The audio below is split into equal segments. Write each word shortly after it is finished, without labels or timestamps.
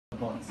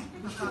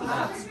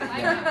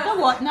The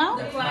what now?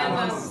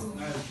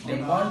 The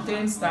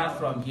mountain start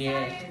from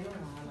here,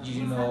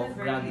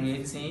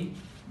 graduating,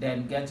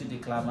 then get to the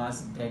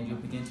climax, then you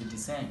begin to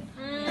descend.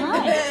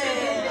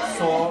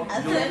 So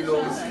you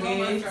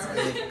locate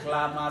the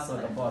climax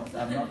of the board.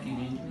 I'm not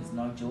kidding, it's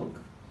not joke.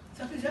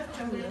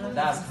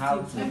 That's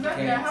how to get. I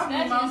have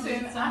no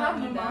mountain. I have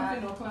no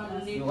mountain or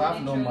climax. You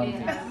have no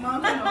mountain.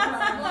 Mountain or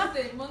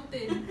climax.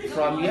 Mountain.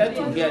 From here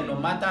to here, no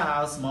matter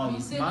how small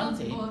it's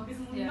mountain.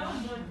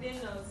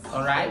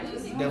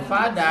 Alright? The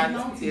fact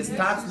that it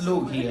starts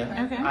low here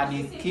and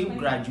it keep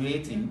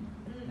graduating,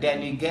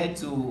 then you get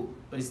to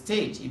a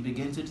stage, it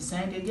begins to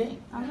descend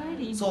again.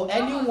 Alrighty. So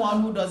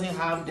anyone who doesn't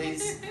have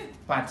these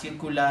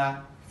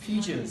particular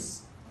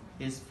features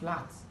is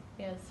flat.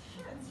 Yes.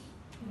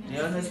 Do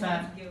you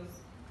understand?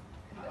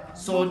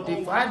 So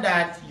the fact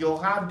that you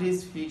have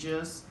these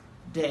features,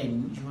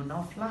 then you're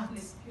not flat,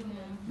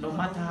 no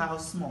matter how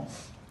small.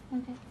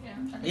 Okay.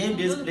 If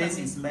this place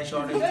is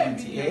measuring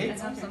 28,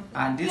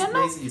 and this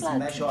place is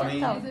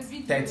measuring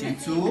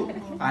 32,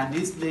 and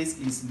this place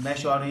is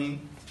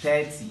measuring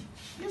 30,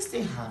 you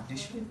still have the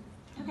shape.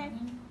 Okay.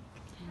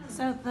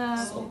 So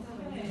the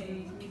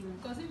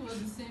Because it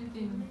was the same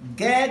thing.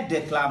 Get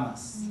the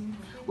climax.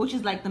 which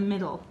is like the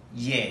middle.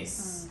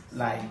 Yes,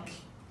 like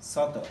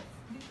sort of.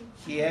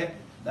 Here,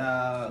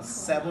 the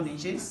 7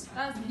 inches.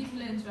 That's the hip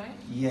length, right?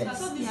 Yes,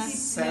 So the Yes.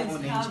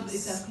 7 have a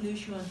inches.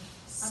 calculation.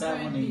 7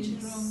 Apparently it's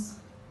inches.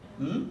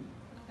 wrong.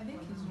 I think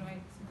he's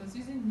right. Because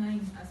using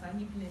 9 as a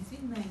hip length, see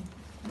 9.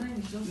 9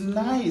 is just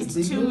 9 is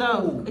It's too below.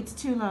 low. It's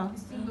too low.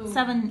 It's too low.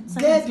 Seven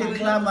Get is the fine.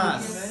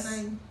 climax.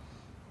 9.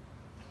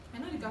 I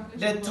know the calculation.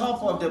 The but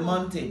top of the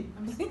mountain.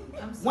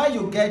 I'm When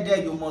you get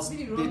there, you must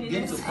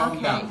begin to come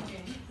Okay. down.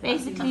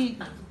 Basically,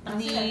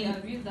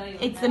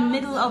 it's the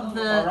middle of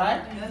the.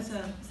 Alright? Yes,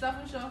 sir.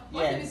 Staffordshire,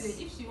 Yes.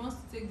 if she wants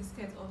to take the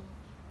skirt off?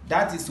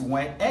 That is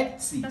when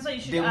see, That's what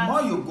you should the ask.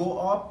 more you go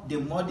up, the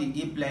more the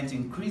hip length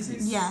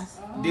increases. Yes.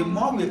 The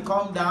more we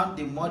come down,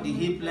 the more the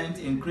hip length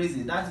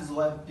increases. That is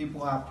why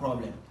people have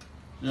problem.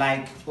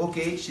 Like,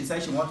 okay, she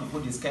said she wants to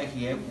put the skirt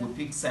here, we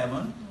pick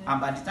 7,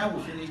 and by the time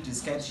we finish the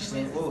skirt, she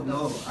said, oh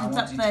no, I It's want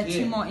up it there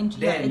here. 2 more inches.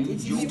 Then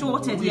It's you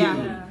distorted, will,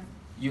 yeah.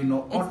 It's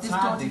alter the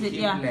distorted, hip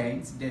yeah.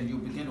 length, then you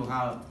begin to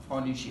have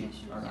funny shape.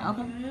 Yeah,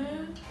 okay.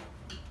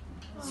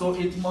 So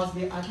it must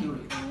be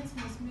accurate. Parents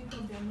must make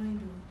up their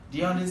mind. Do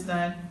you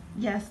understand?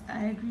 Yes,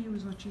 I agree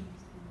with what you.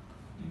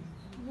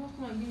 Walk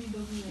on, give me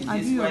double Is I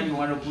this do. where you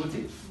want to put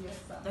it?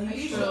 Are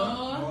you sure?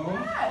 sure?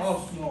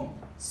 Yes. Small.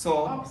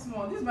 So Up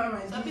small. This by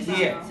my Some is people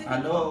Here, take it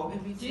hello. up,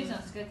 maybe Jeans two.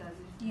 and skirt as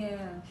it.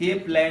 Yeah.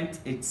 hip length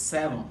is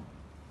 7.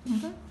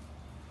 Okay.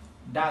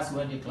 That's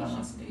where the If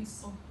climax she is.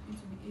 takes up, it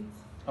will be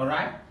 8.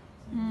 Alright?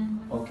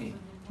 Mm. Okay.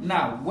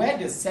 Now, where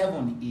the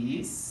 7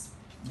 is,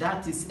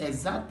 that is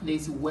exact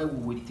place where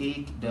we will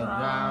take the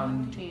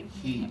round hip.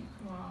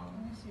 Wow.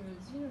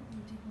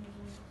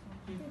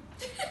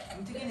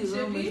 I'm taking the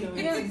wrong measurement.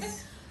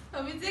 Yes.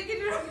 I'll be taking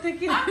it wrong. Can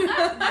you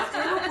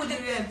put the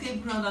real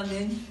tape round and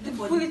then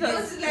Pull it up.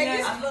 as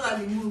long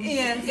as it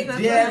moves?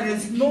 There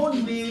is no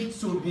need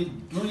to be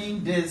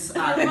doing this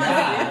and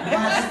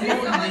that.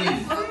 There's no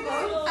need.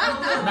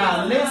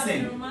 Now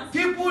listen,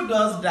 people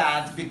does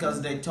that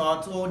because they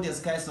thought, oh, this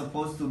guy is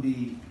supposed to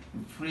be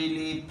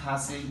freely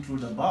passing through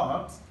the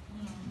board.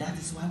 That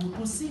is why we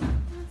put C.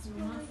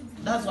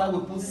 That's why we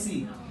put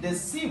C. The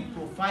C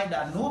provide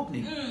an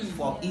opening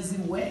for easy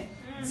wear.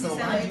 So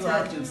why do you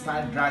have to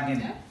start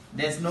dragging it?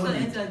 There's no So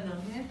need. entered now.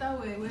 Enter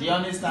where? Do you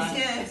understand?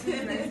 Yes.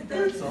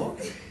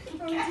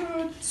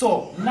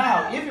 So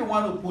now, if you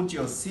want to put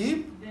your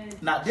zip,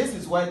 now this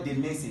is where they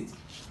miss it.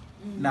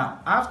 Now,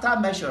 after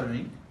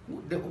measuring,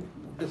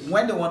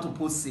 when they want to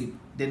put zip,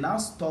 they now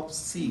stop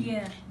zip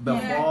Yeah.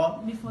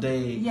 before Before the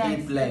yes.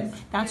 hip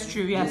length. That's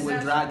true. You Yes.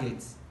 will drag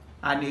it,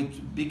 and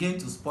it begin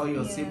to spoil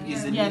your zip Yeah.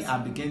 easily Yes.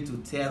 and begin to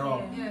tear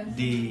up Yes.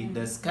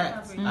 the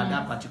skirt Mm. at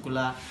that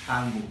particular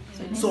angle. it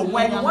So needs to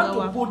when be you want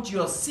lower. to put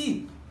your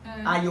zip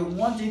and you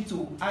want it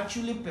to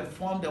actually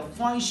perform the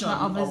function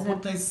Not of of a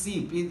zip. putting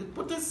zip,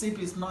 putting zip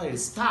is not a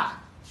star.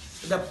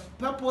 The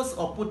purpose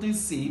of putting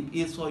zip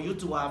is for you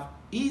to have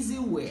easy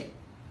wear.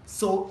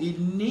 So it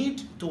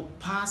need to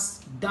pass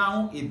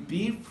down a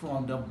bit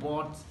from the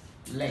board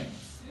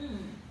length.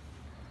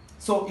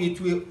 So it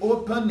will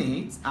open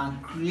it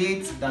and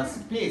create the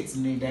space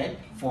needed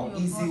for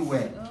easy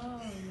wear.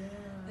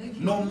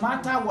 No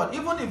matter what,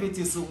 even if it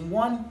is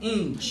 1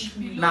 inch.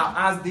 Now,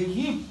 as the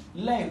hip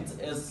length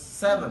is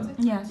 7,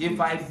 Yes. if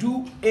I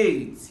do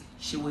 8,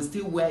 she will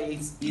still wear it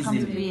easily.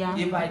 Comfortably, yeah.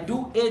 If I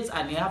do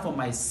 8.5 on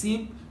my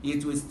zip,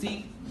 it will still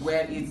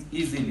wear it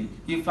easily.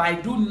 If I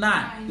do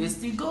 9, it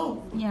still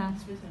go. Yeah.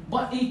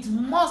 But it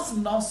must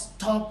not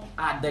stop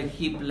at the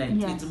hip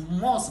length. Yes. It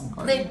must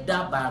break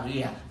that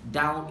barrier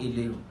down a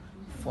little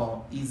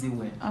for easy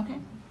wear. Okay.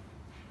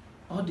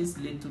 All these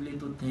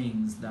little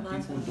things that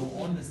people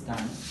don't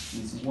understand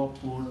is what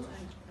put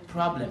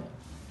problem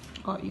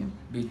Got you.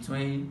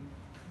 between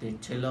the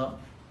tailor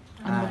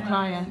And the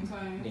client.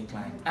 the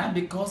client. And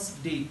because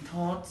they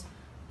thought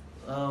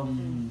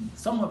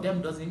some of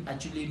them doesn't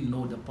actually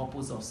know the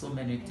purpose of so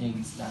many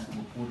things that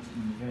we put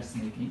in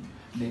dressmaking.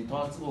 They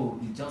thought, oh,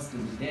 it's just to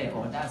be there,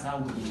 or that's how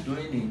we're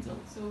doing it.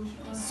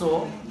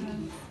 So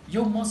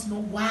you must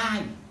know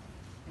why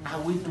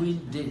are we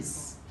doing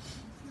this.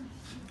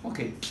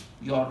 Okay,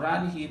 your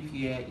round hip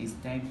here is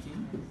 10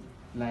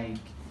 like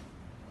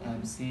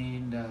I'm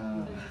seeing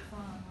the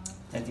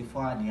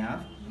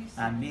 34.5,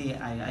 and me,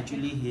 I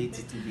actually hate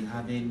to be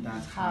having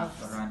that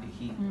half around the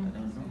hip. I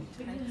don't know.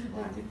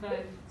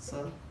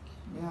 So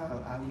yeah,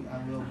 I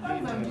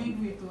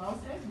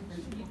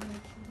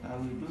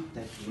will do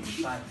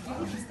 35.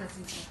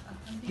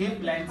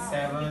 Hip length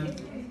 7,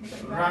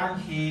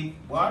 round hip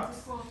what?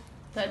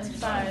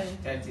 35.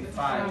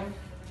 35.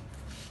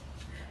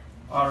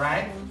 All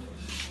right.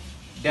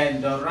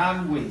 Then the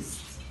round waist.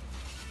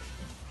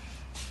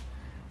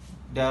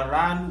 The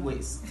round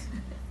waist.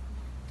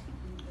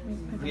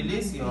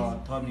 Release your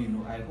tummy.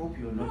 No, I hope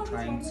you're not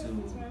trying to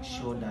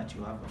show that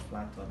you have a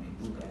flat tummy.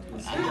 Look at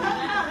this.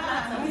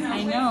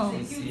 I know.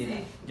 You see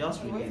that?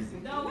 Just release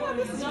it.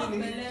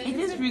 It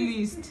is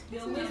released.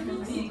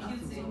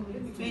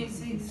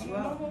 26.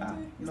 Wow.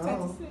 No,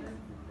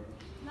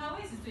 Now,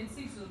 where is it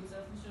 26 of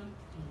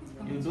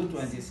you do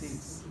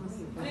 26.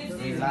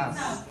 Relax.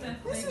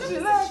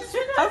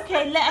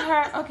 Okay, let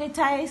her. Okay,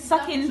 Ty,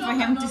 suck in for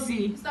him to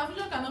see.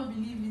 Stafisha cannot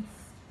believe it.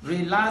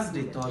 Relax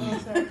the tummy.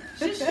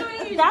 She's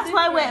showing you. That's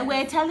why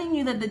we're telling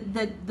you that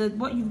the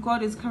what you've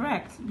got is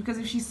correct. Because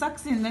if she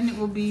sucks in, then it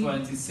will be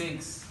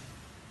 26.